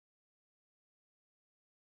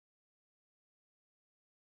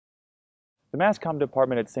The Mass Comm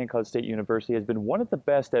department at St. Cloud State University has been one of the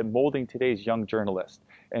best at molding today's young journalists.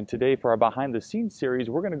 And today for our Behind the Scenes series,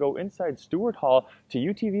 we're going to go inside Stewart Hall to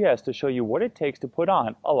UTVS to show you what it takes to put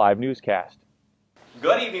on a live newscast.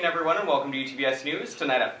 Good evening, everyone, and welcome to UTVS News.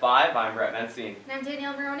 Tonight at 5, I'm Brett Metzine. And I'm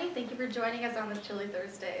Danielle Maroney. Thank you for joining us on this chilly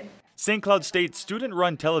Thursday. St. Cloud State's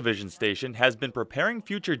student-run television station has been preparing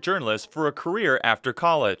future journalists for a career after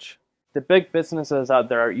college. The big businesses out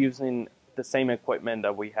there are using the same equipment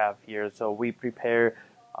that we have here, so we prepare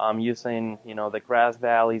using the Grass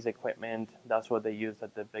Valley's equipment. That's what they use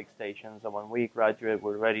at the big stations. So when we graduate,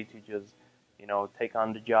 we're ready to just take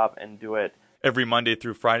on the job and do it. Every Monday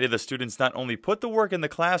through Friday, the students not only put the work in the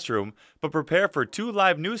classroom, but prepare for 2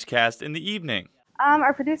 live newscasts in the evening.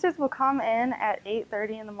 Our producers will come in at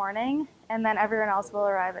 8:30 in the morning, and then everyone else will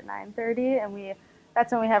arrive at 9:30, and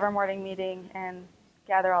that's when we have our morning meeting and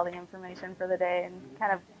gather all the information for the day and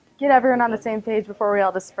kind of get everyone on the same page before we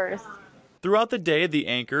all disperse. Throughout the day, the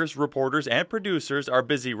anchors, reporters, and producers are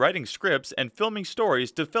busy writing scripts and filming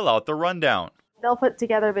stories to fill out the rundown. They'll put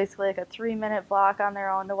together basically like a 3-minute block on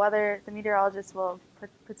their own. The meteorologist will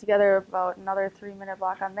put together about another 3-minute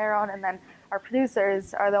block on their own, and then our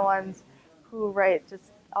producers are the ones who write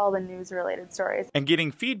just all the news-related stories. And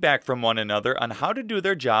getting feedback from one another on how to do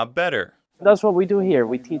their job better. That's what we do here.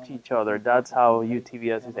 We teach each other. That's how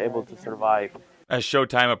UTVS is able to survive. As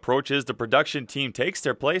showtime approaches, the production team takes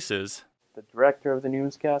their places. The director of the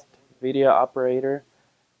newscast, video operator,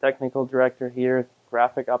 technical director here,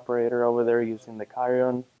 graphic operator over there using the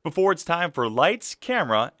Chiron. Before it's time for lights,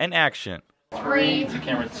 camera, and action. 3,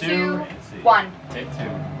 camera 2, 1. Take 2.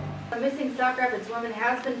 A missing Sauk Rapids woman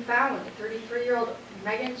has been found. 33-year-old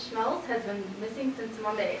Megan Schmelz has been missing since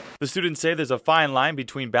Monday. The students say there's a fine line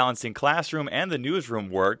between balancing classroom and the newsroom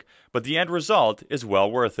work, but the end result is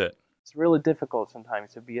well worth it. It's really difficult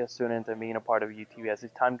sometimes to be a student and being a part of UTVS.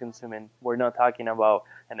 It's time consuming. We're not talking about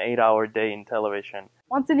an 8-hour day in television.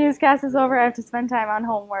 Once the newscast is over, I have to spend time on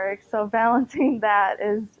homework, so balancing that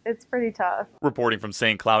it's pretty tough. Reporting from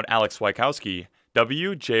St. Cloud, Alex Wykowski,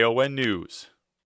 WJON News.